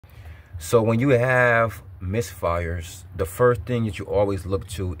So when you have misfires, the first thing that you always look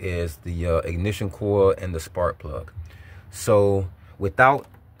to is the ignition coil and the spark plug. So without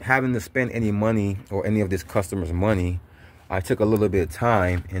having to spend any money or any of this customer's money, I took a little bit of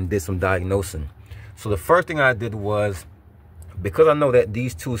time and did some diagnosing. So the first thing I did was, because I know that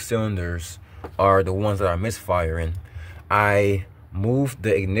these two cylinders are the ones that are misfiring, I moved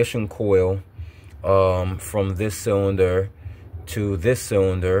the ignition coil from this cylinder to this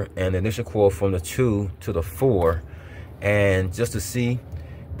cylinder, and the ignition coil from the 2 to the 4, and just to see,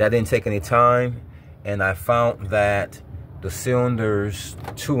 that didn't take any time, and I found that the cylinders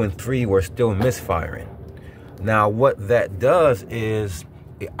 2 and 3 were still misfiring. Now what that does is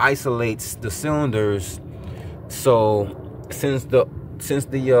it isolates the cylinders. So since the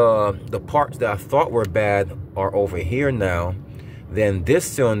parts that I thought were bad are over here now, then this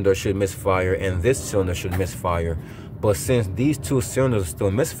cylinder should misfire and this cylinder should misfire. But since these two cylinders are still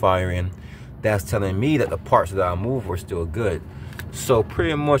misfiring, that's telling me that the parts that I moved were still good. So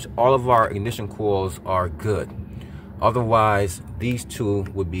pretty much all of our ignition coils are good. Otherwise, these two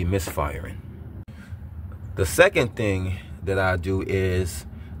would be misfiring. The second thing that I do is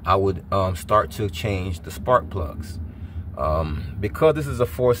I would start to change the spark plugs. Because this is a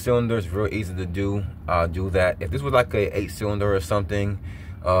 4-cylinder, it's real easy to do. I'll do that. If this was like a 8-cylinder or something,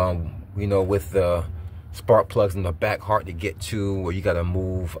 you know, with the spark plugs in the back hard to get to, where you got to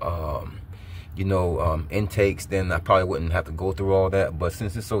move you know, intakes, then I probably wouldn't have to go through all that. But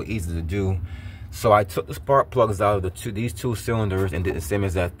since it's so easy to do, so I took the spark plugs out of these two cylinders and did the same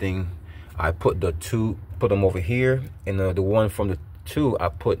exact thing. I put them over here, and the one from the 2 I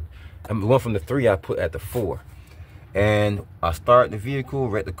put, and the one from the 3 I put at the 4. And I started the vehicle,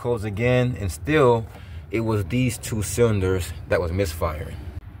 read the codes again, and still it was these two cylinders that was misfiring.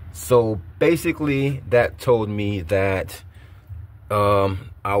 So basically that told me that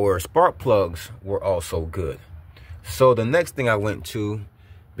our spark plugs were also good. So the next thing I went to,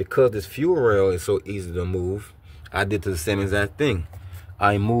 because this fuel rail is so easy to move, I did the same exact thing.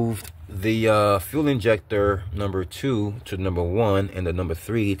 I moved the fuel injector number 2 to number 1 and the number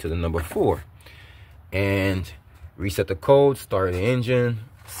 3 to the number 4. And reset the code, started the engine,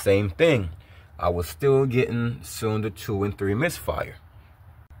 same thing. I was still getting cylinder 2 and 3 misfire.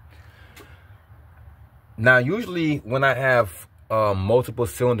 Now, usually when I have multiple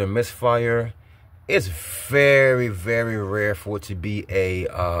cylinder misfire, it's very, very rare for it to be a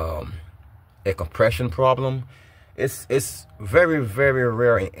compression problem. It's very, very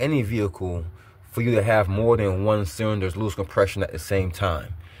rare in any vehicle for you to have more than one cylinder lose compression at the same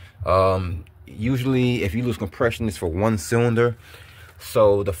time. Usually if you lose compression, it's for one cylinder.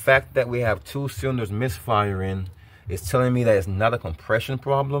 So the fact that we have two cylinders misfiring is telling me that it's not a compression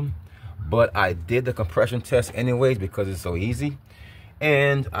problem. But I did the compression test anyways because it's so easy,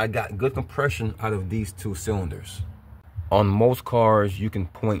 and I got good compression out of these two cylinders. On most cars, you can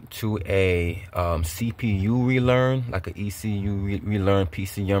point to a CPU relearn, like an ECU relearn,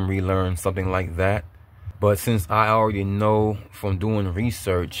 PCM relearn, something like that. But since I already know from doing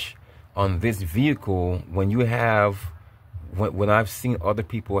research on this vehicle, when you have, when I've seen other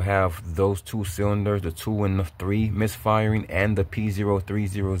people have those two cylinders, the 2 and the 3 misfiring, and the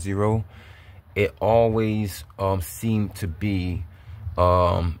P0300, it always seemed to be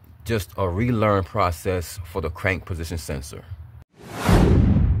just a relearn process for the crank position sensor.